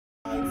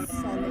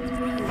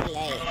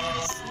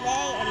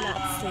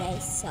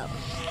So,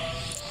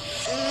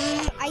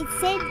 I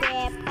said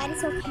that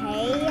is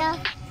okay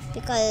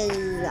because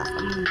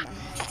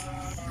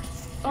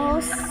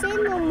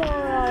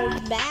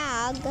cinema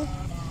bag.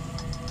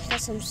 Got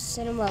some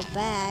cinema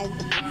bag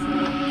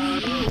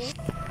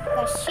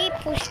because she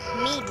pushed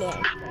me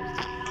there.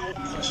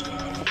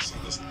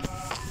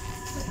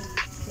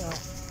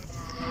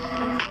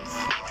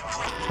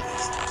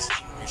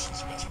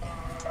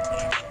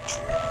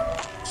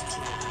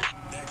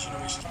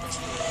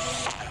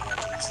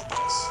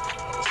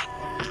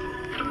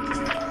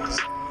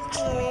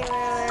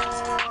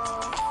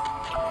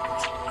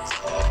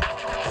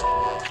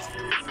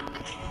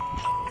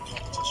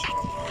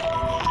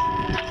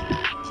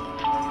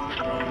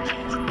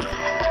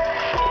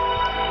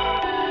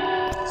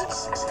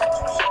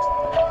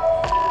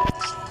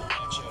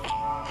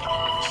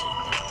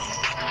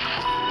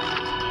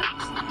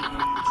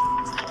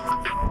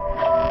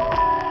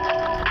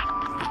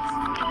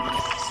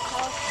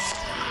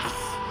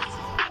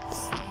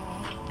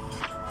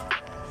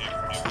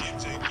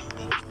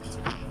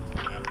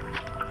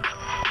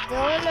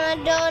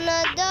 Donna.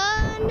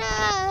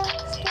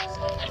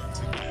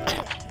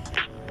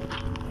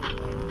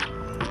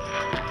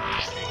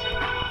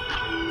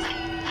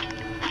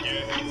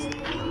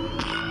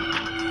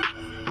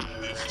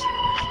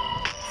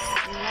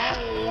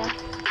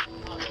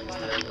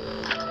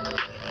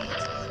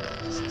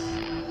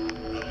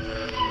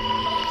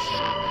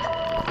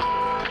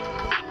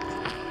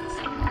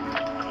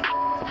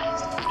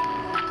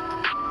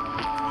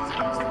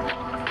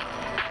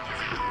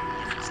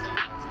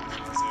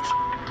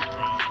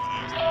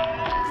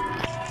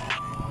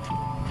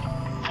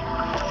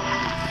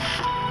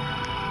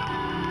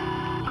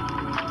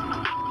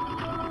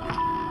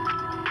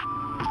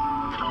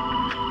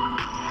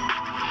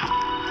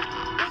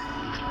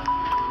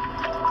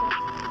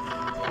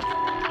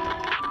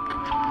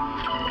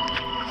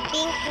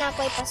 Na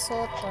ako'y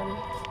pasuton.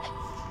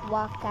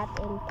 Wakat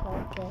in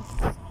progress.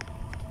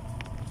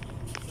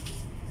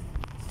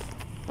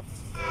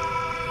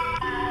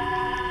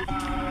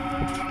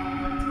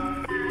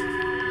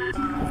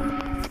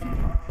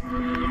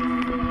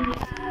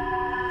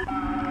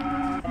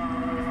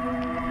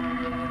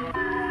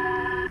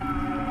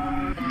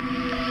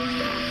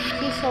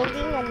 She's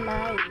holding a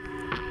knife.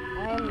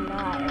 I'm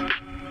not.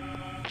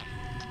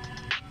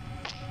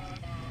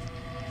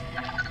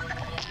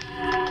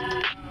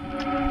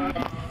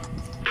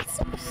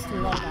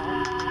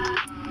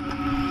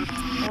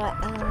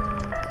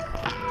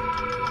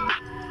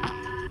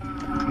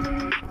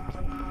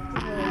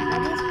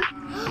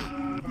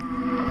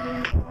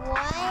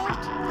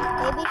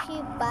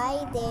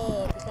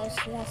 Because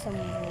she has some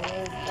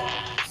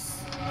Roblox.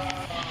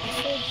 I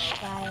should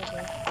buy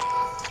this.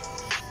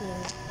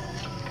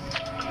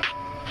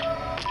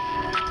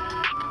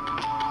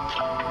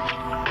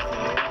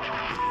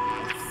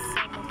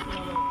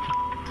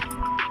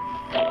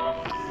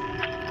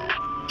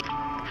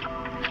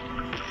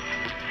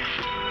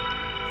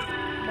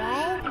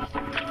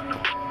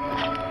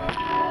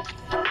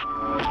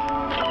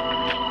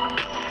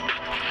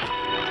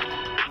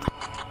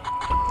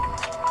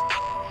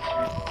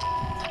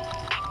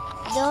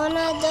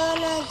 Donna.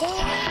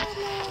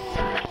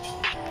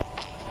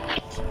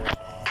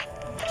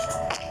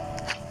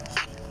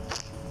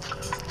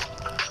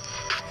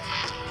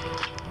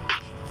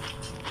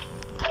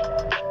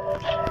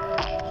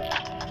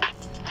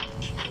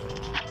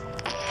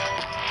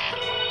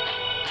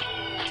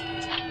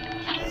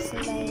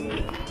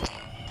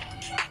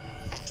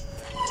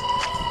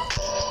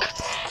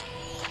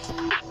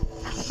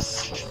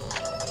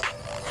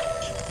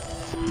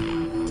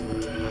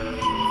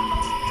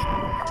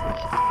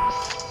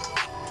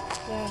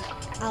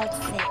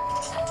 Outfit.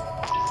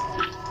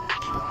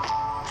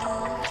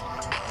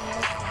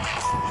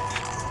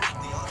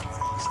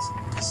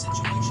 The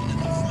situation at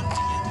the front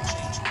began to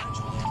change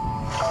gradually.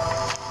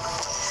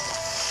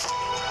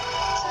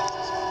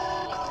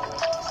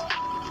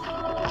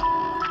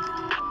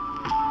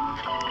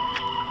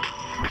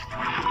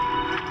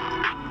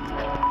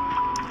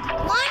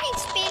 Morning,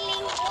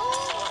 spilling.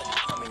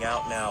 Coming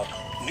out now.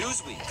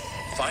 Newsweek.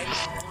 Finally.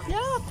 Yeah,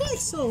 I think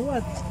so.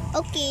 What?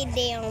 Okay,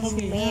 down.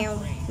 Okay,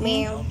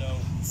 Meow.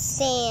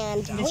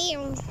 Sand.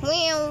 Meow.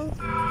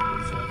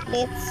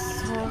 Let's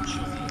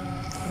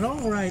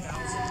Wrong, right?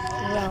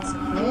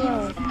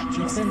 meow.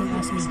 Next time you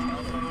ask me.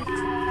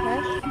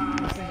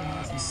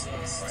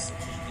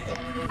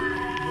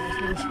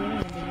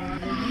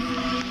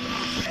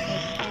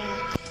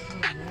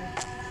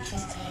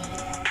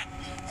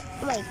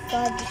 Oh my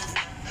god.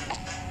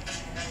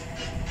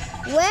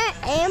 Where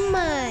am I?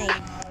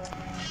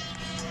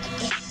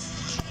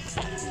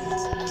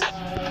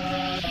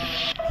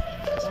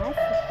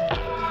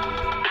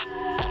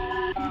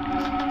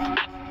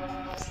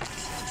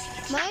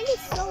 Mine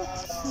is so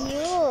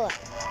cute.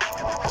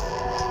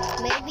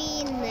 Maybe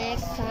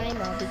next time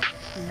I'll be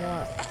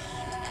more.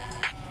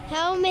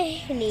 How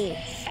many?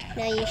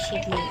 Now you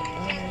should need.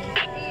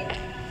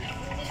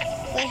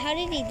 Wait, how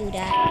did he do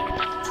that?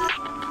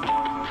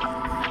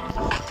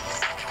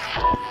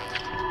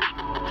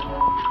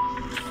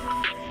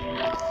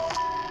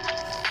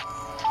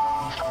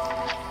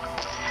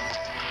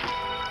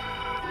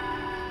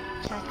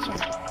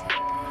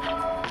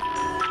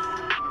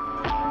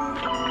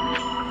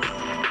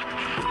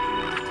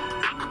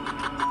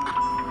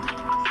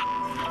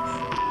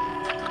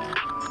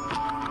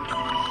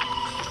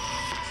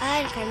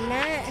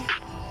 na.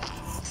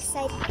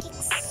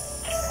 Sidekicks.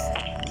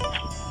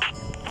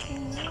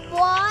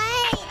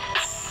 What?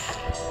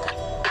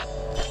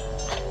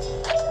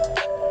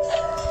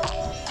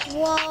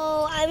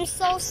 Whoa, I'm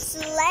so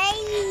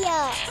slay.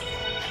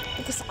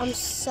 Because I'm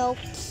so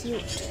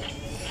cute.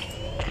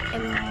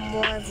 And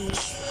morbid.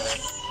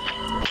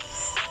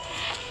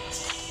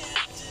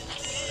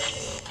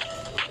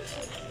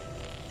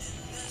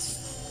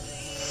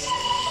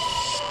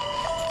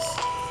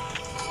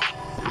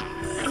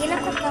 Yun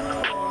ako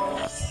kapag.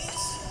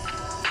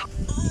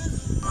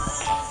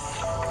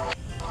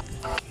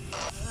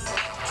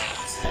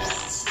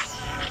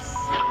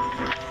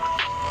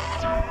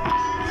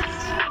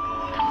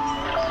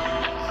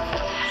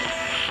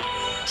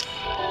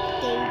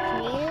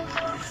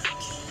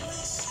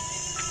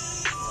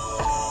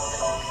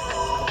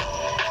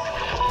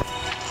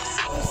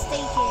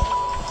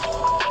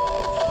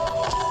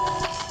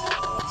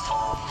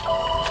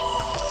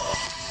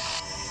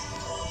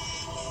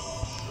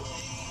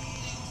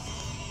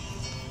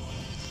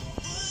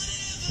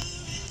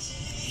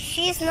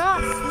 She's not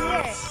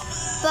here.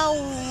 But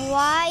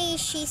why is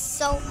she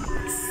so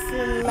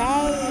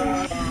slay?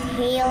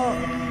 Pale.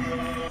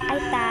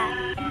 Ay,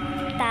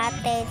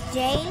 Tate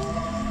Jane?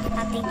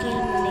 Tate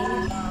Jane mo din.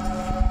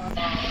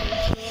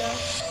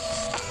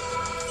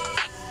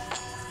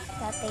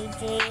 Tate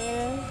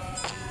Jane.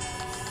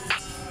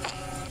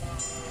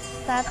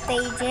 Tate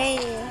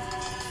Jane.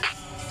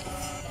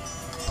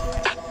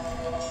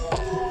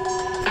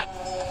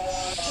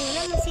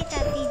 Wala mo si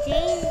Tate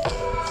Jane.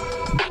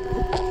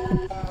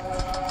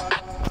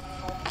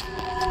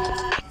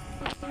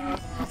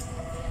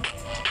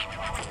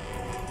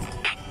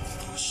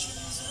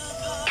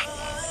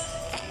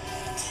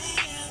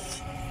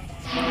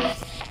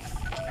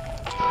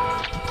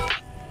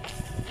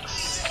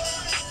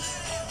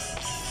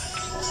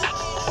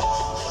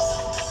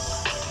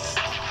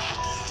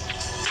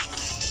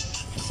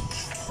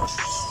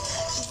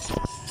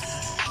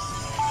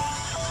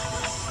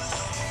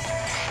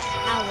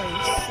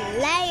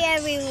 Slay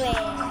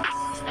everywhere.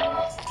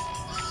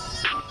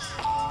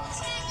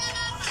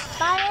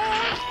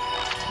 Fire.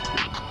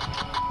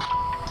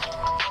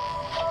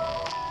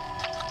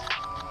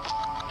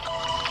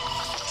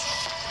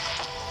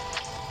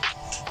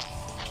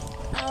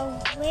 I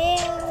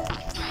will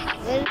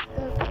go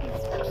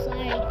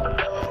inside.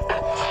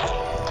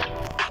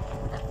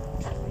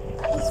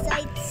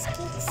 Inside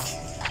sticks.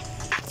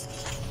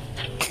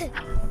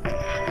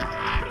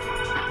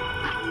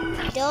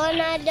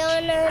 Donut.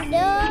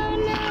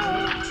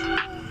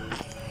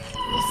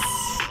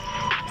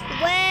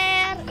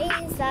 Where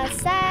is the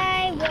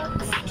sidewalk?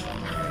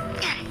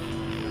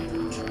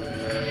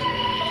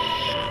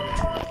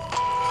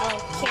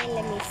 Okay,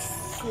 let me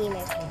see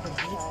my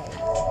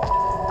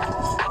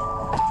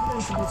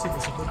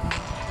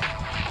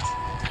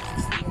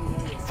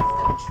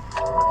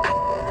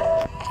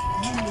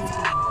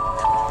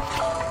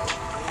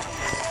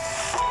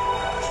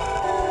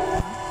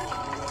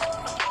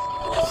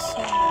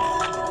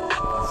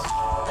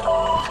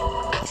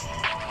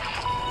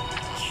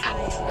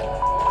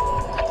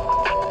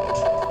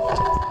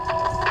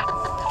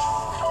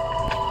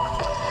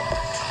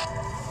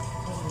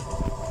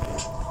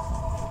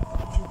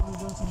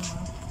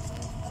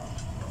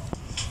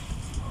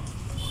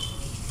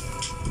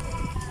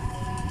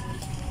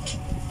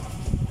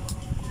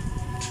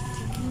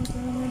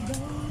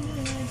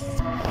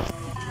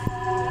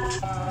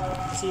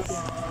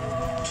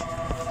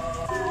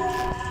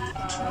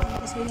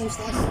wings.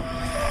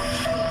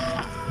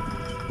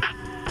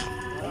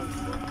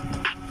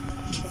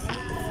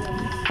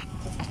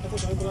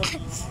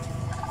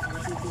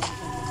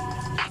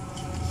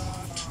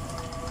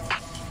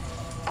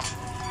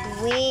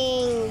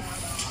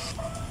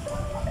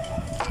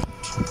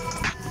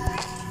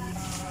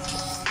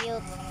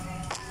 Cute.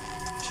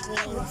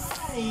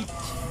 Wings.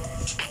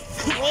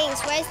 Wings,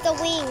 where's the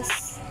wings?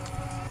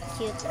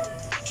 Cute.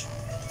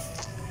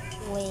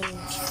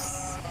 Wings.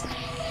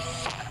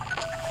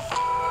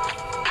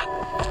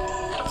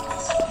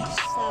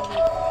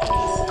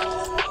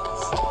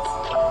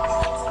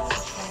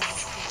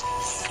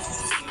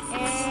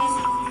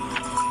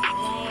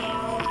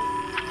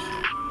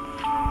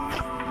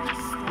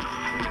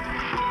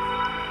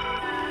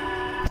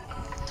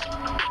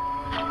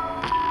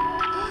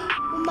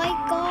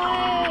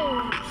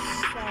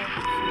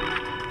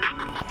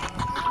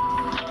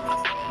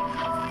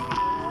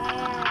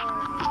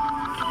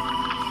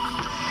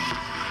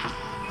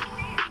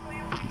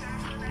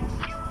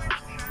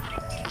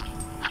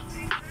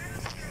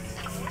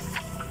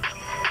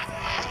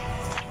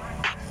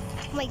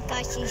 Oh my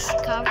gosh, she's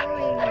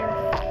covering her.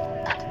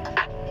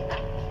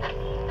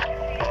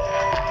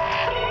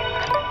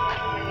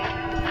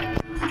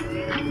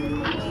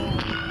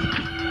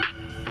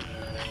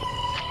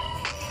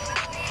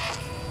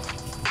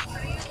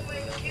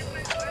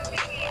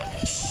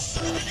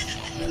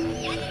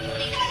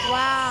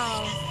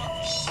 Wow,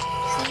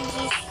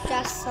 she's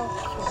just so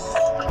cute.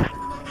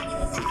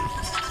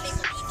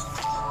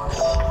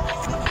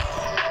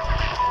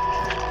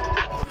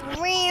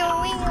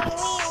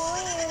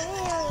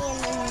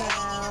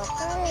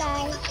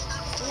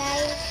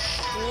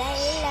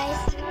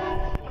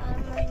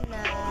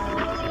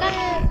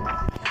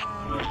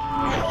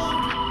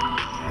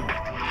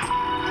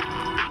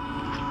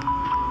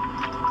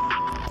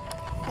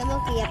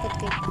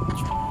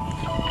 picture.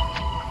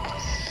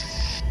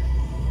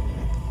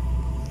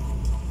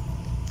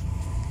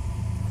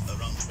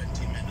 Around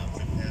 20 men are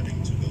preparing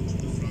to go to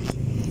the front.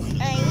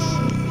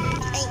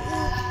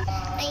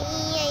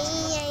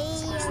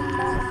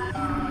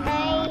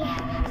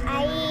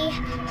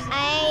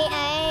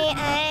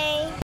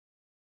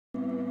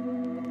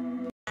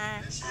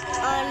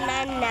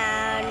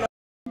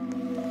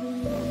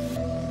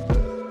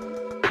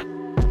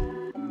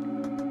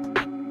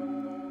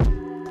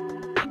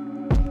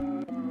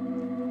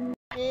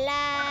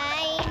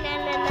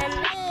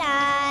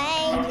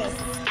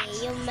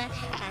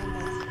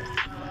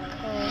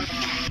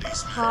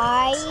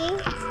 Hi.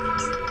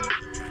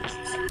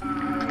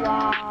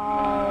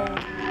 Wow.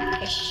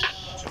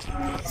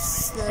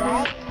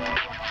 Slide.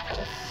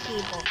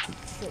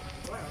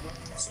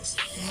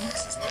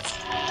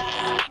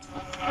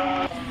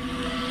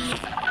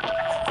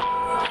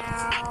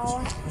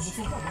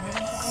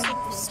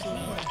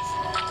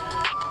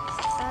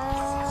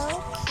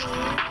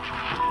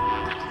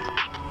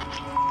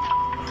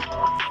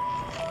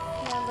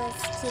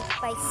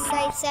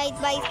 By side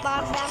by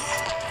bottom.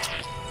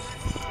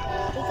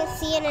 We can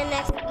see in the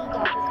next video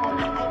because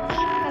I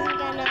think I'm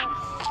gonna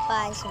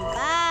buy some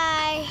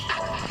bye.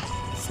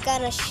 It's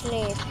gonna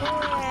sleep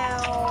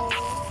around.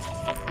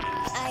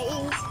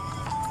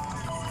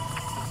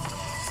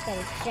 It's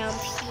gonna jump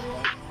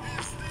here.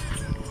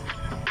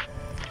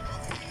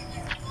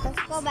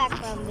 Let's go back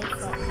from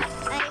before.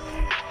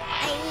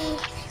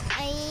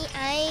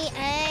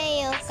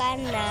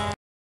 Kana.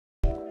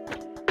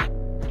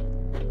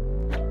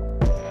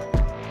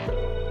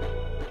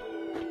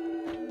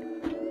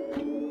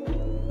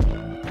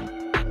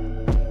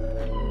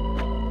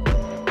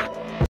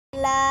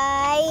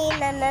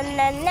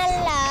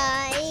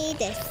 Nananalay,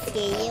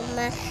 deske yung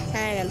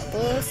mahal ang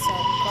puso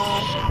ko.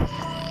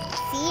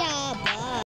 Siya ba?